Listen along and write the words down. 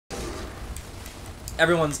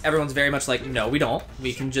everyone's very much like, no, we don't.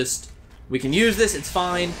 We can use this. It's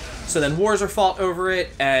fine. So then wars are fought over it,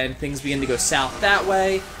 and things begin to go south that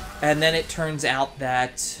way. And then it turns out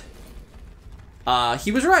that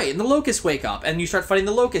he was right, and the locusts wake up, and you start fighting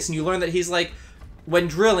the locusts, and you learn that he's like, when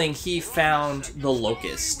drilling, he found the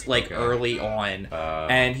locust, like, early on.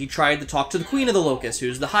 And he tried to talk to the queen of the locusts,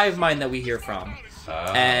 who's the hive mind that we hear from.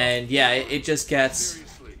 And, yeah, it just gets...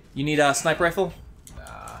 You need a sniper rifle?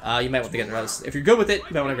 You might want to get it. If you're good with it,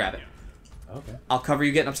 you might want to grab it. Okay. I'll cover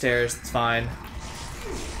you getting upstairs. It's fine.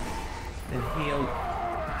 And heal.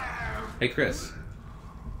 Hey, Chris.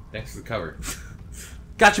 Thanks for the cover.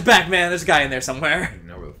 Got your back, man. There's a guy in there somewhere. I don't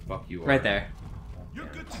know where the fuck you are. Right there. You're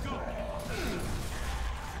good to go.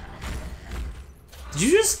 Did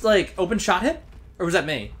you just, like, open shot him? Or was that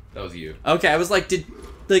me? That was you. Okay, I was like,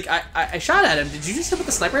 I shot at him. Did you just hit with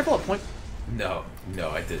the sniper rifle at point? No,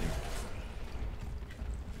 I didn't.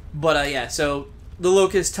 But, yeah, so the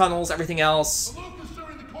locust tunnels, everything else. The locusts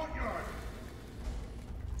are in the courtyard.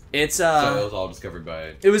 It's, So it was all discovered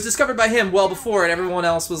by... It was discovered by him well before, and everyone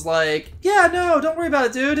else was like, yeah, no, don't worry about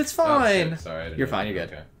it, dude. It's fine. Oh, shit. Sorry, I didn't You're know. fine, you're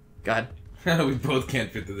good. Okay. Go ahead. We both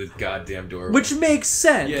can't fit through the goddamn doorway. Which makes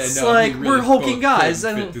sense. Yeah, no, like, we really we're hulking both guys.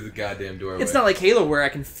 couldn't And fit through the goddamn doorway. it's not like Halo where I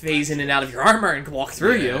can phase in and out of your armor and walk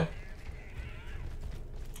through you.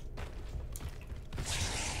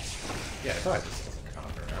 Yeah, I thought I just wasn't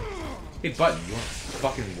confident. Hey, Button, you want to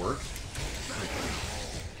fucking work?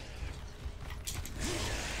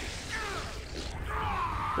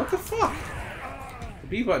 What the fuck? The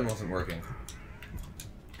B button wasn't working.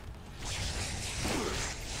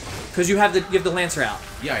 Because you have the Lancer out.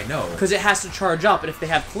 Yeah, I know. Because it has to charge up, and if they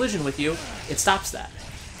have collision with you, it stops that.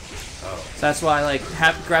 Oh. So that's why, like,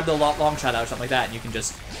 grab the long shot out or something like that, and you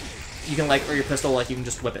can like, or your pistol, like, you can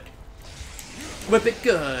just whip it. Whip it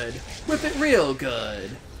good. Whip it real good.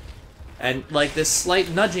 And, like, this slight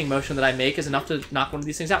nudging motion that I make is enough to knock one of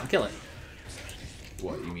these things out and kill it.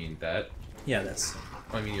 What, you mean that? Yeah, this.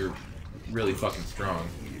 I mean, you're really fucking strong.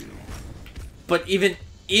 But even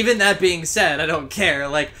that being said, I don't care.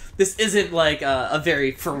 Like, this isn't, like, a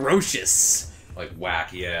very ferocious... Like,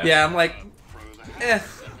 whack, yeah. Yeah, I'm like, eh.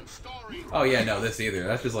 Oh, yeah, no, this either.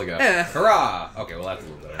 That's just like a, Eh. hurrah! Okay, well, that's a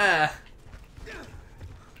little better.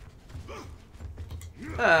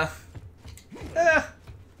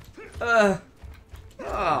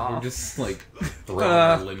 Oh. We're just, like, throwing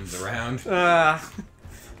our limbs around.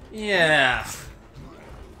 Yeah.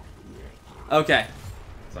 Okay.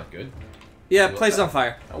 It's not good. Yeah, Well, place is on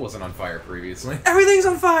fire. That wasn't on fire previously. Everything's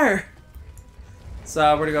on fire!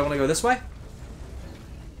 So, where do we go? Want to go this way?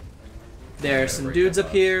 There's some dudes up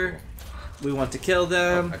here. We want to kill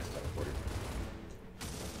them. I just teleported.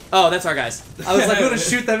 Oh, that's our guys. I was like, I'm gonna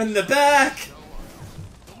shoot them in the back!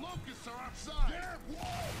 The locusts are outside.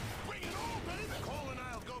 Bring it on, baby. Cole and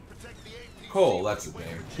I'll go protect the AP. Cole, that's his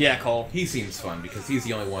name. Yeah, Cole. He seems fun because he's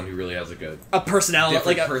the only one who really has a good A personality,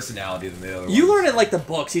 different like a... personality than the other You ones. learn in, like, the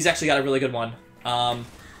books, he's actually got a really good one.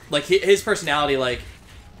 Like, his personality, like,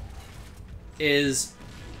 is...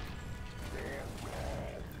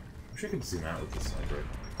 I wish I could zoom out with this sniper.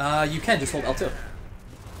 You can, just hold L2.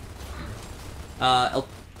 L...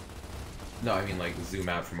 No, I mean like zoom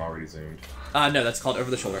out from already zoomed. No, that's called over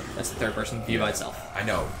the shoulder. That's the third person view by itself. I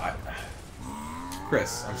know.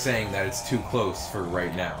 Chris, I'm saying that it's too close for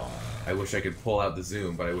right now. I wish I could pull out the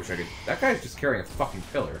zoom, but I wish I could... That guy's just carrying a fucking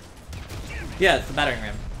pillar. Yeah, it's the battering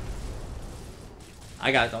ram.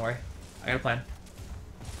 I got it, don't worry. I got a plan.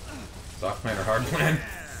 Soft plan or hard plan?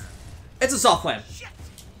 It's a soft plan.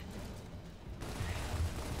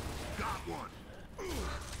 Got one.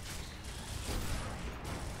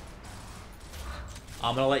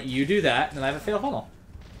 I'm gonna let you do that, and then I have a fatal funnel.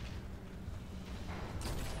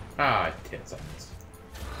 Ah, tits. I missed.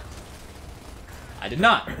 I did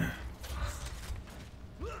not. Oh,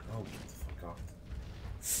 get the fuck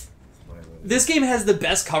off. This game has the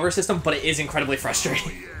best cover system, but it is incredibly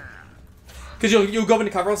frustrating. Because you'll go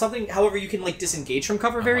into cover on something, however, you can, like, disengage from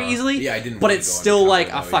cover very easily. Yeah, I didn't But really it's go into still cover, like,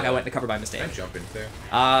 though, oh, fuck, yeah. I went into cover by mistake. Can I jump into there?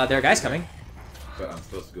 There are guys coming. But I'm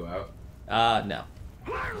supposed to go out? No.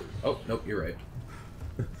 Oh, nope, you're right.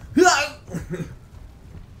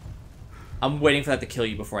 I'm waiting for that to kill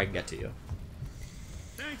you before I can get to you.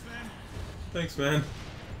 Thanks, man. Thanks, man.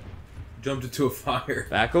 Jumped into a fire.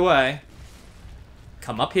 Back away.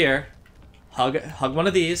 Come up here. Hug one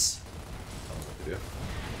of these. I don't know what to do.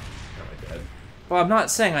 Am I dead? Well, I'm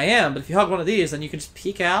not saying I am, but if you hug one of these, then you can just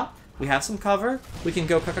peek out. We have some cover. We can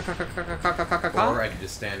go Or I could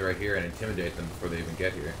just stand right here and intimidate them before they even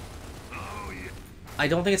get here. Oh, yeah. I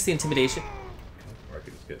don't think it's the intimidation. Or I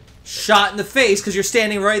could just get... shot in the face because you're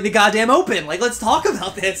standing right in the goddamn open. Like, let's talk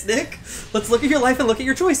about this, Nick. Let's look at your life and look at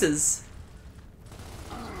your choices.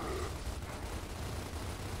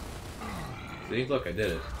 See, look, I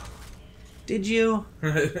did it. Did you?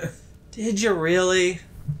 Did you really?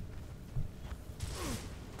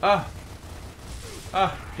 Didn't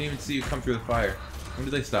even see you come through the fire. When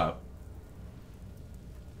did they stop?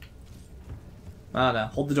 I don't know.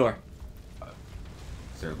 Hold the door.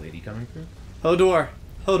 Is there a lady coming through? Hodor.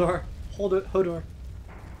 Hodor. Hold it. Hodor.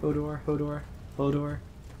 Hodor. Hodor. Hodor.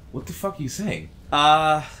 What the fuck are you saying?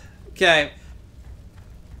 Okay.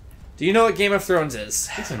 Do you know what Game of Thrones is?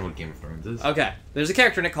 I don't know what Game of Thrones is. Okay. There's a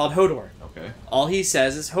character in it called Hodor. Okay. All he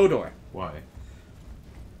says is Hodor. Why?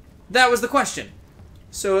 That was the question.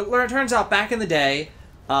 So it turns out back in the day,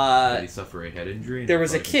 Did he suffer a head injury? there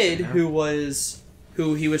was a kid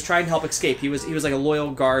who he was trying to help escape. He was like a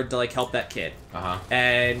loyal guard to like help that kid. Uh-huh.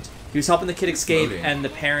 And he was helping the kid escape, and the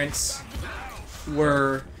parents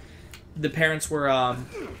were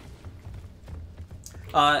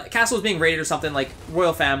castle was being raided or something, like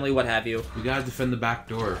royal family, what have you. We gotta defend the back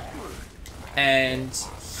door. And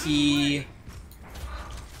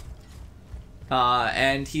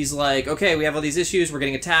he's like, okay, we have all these issues. We're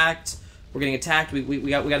getting attacked. We got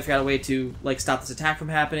to figure out a way to like stop this attack from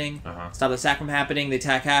happening. Stop the attack from happening. The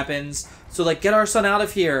attack happens. So like, get our son out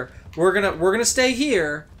of here. We're gonna stay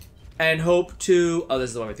here, and hope to. Oh, this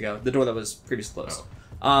is the way we have to go. The door that was previously closed.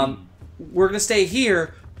 We're gonna stay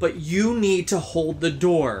here, but you need to hold the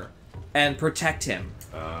door and protect him.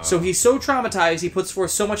 So he's so traumatized. He puts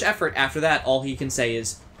forth so much effort. After that, all he can say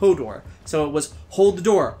is Hodor. So it was hold the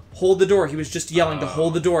door, hold the door. He was just yelling to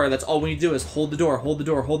hold the door. That's all we need to do is hold the door, hold the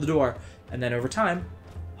door, hold the door. And then over time,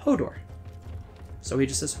 Hodor. So he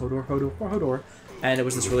just says Hodor, Hodor, Hodor. And it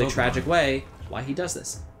was this really tragic way why he does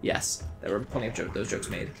this. Yes, there were plenty of those jokes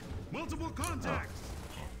made. Multiple contacts.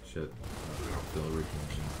 Shit. Still original.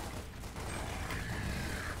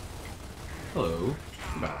 Hello.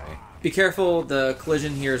 Bye. Be careful, the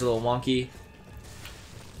collision here is a little wonky.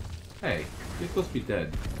 Hey, you're supposed to be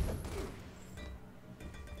dead.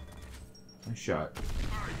 Nice shot.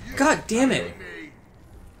 God damn it.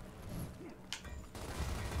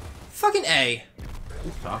 Fucking A.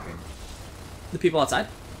 Who's talking? The people outside.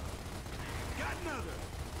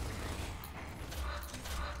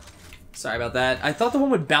 Sorry about that. I thought the one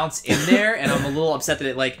would bounce in there, and I'm a little upset that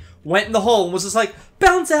it like went in the hole and was just like,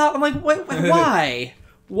 bounce out. I'm like, why?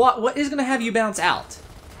 What is gonna have you bounce out?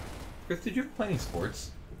 Chris, did you ever play any sports?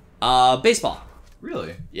 Baseball.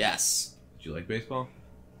 Really? Yes. Did you like baseball?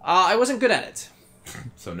 I wasn't good at it.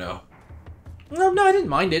 So no. No, I didn't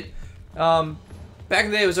mind it. Back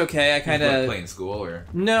in the day, it was okay. I kind Did you of play in school or?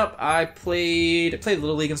 Nope. I played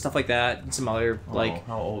Little League and stuff like that, and some other like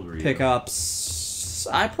how old were you? pickups.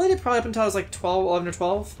 I played it probably up until I was like 11 or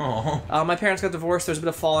 12. Oh. My parents got divorced. There was a bit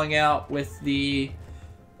of falling out with the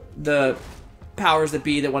powers that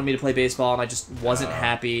be that wanted me to play baseball, and I just wasn't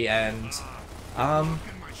happy. And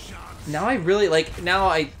now I really like. Now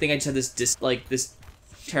I think I just have this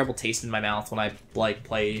terrible taste in my mouth when I like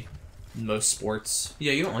play most sports.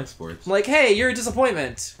 Yeah, you don't like sports. I'm like, hey, you're a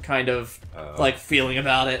disappointment, kind of like feeling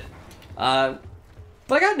about it. But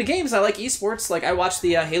I got into games. I like esports. Like I watched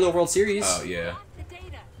the Halo World Series. Oh yeah.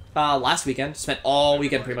 Last weekend. Spent all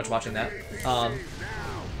weekend pretty much watching that.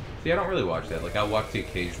 See, I don't really watch that. Like I watch the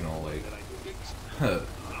occasional like.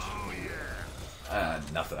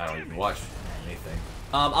 Nothing. I don't even watch anything.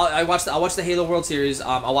 I'll watch the Halo World Series.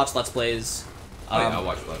 I'll watch Let's Plays. I'll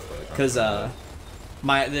watch Let's Plays. Because the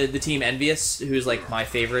team Envious, who's like my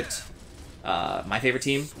favorite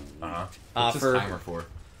team. What's this timer for?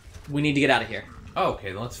 We need to get out of here. Oh,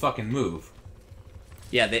 okay, then let's fucking move.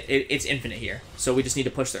 Yeah, it's infinite here, so we just need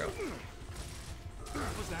to push through.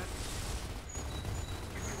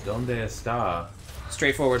 Donde está?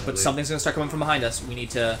 Straightforward, but something's gonna start coming from behind us. We need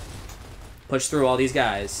to push through all these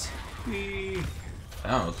guys. I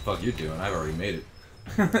don't know what the fuck you're doing. I've already made it.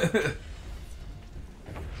 Come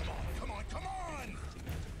on!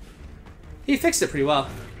 He fixed it pretty well.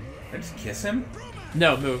 I just kiss him?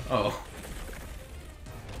 No, move. Oh.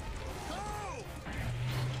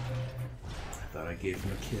 I thought I gave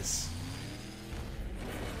him a kiss.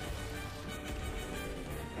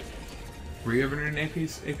 Were you ever in an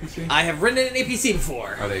APC? I have ridden in an APC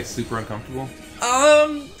before. Are they super uncomfortable?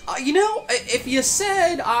 You know, if you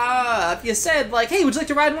said like, hey, would you like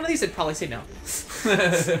to ride one of these? I'd probably say no.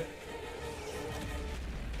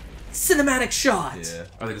 Cinematic shot. Yeah.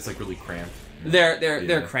 Are they just like really cramped?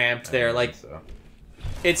 They're cramped. They're like, so.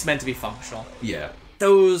 It's meant to be functional. Yeah.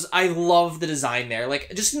 I love the design there.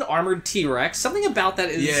 Like, just an armored T-Rex. Something about that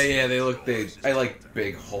is... Yeah, I like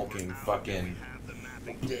big, hulking, fucking...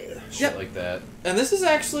 Shit like that. And this is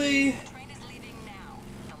actually... Train is leaving now.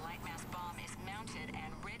 The light mass bomb is mounted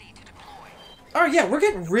and ready to deploy. Oh yeah, we're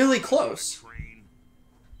getting really close. Train.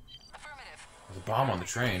 Affirmative. There's a bomb on the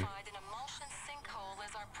train. Identified an emulsion sinkhole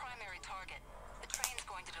as our primary target. The train is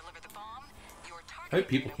going to deliver the bomb. Your target. How many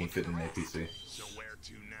people can fit in an APC? So where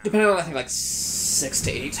to now? Depending on, I think, like 6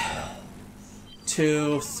 to 8.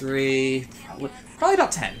 2, 3, probably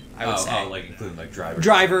about 10, I would say. Oh, like including like driver.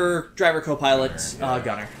 Driver, co-pilot, Gunner, yeah.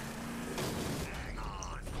 gunner.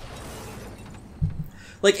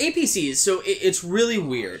 Like APCs, so it's really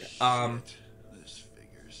weird. This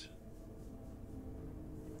figures.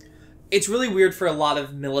 It's really weird for a lot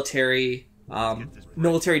of military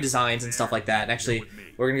designs and stuff like that. And actually,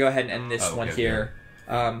 we're gonna go ahead and end this Oh, one okay, here.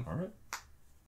 All right.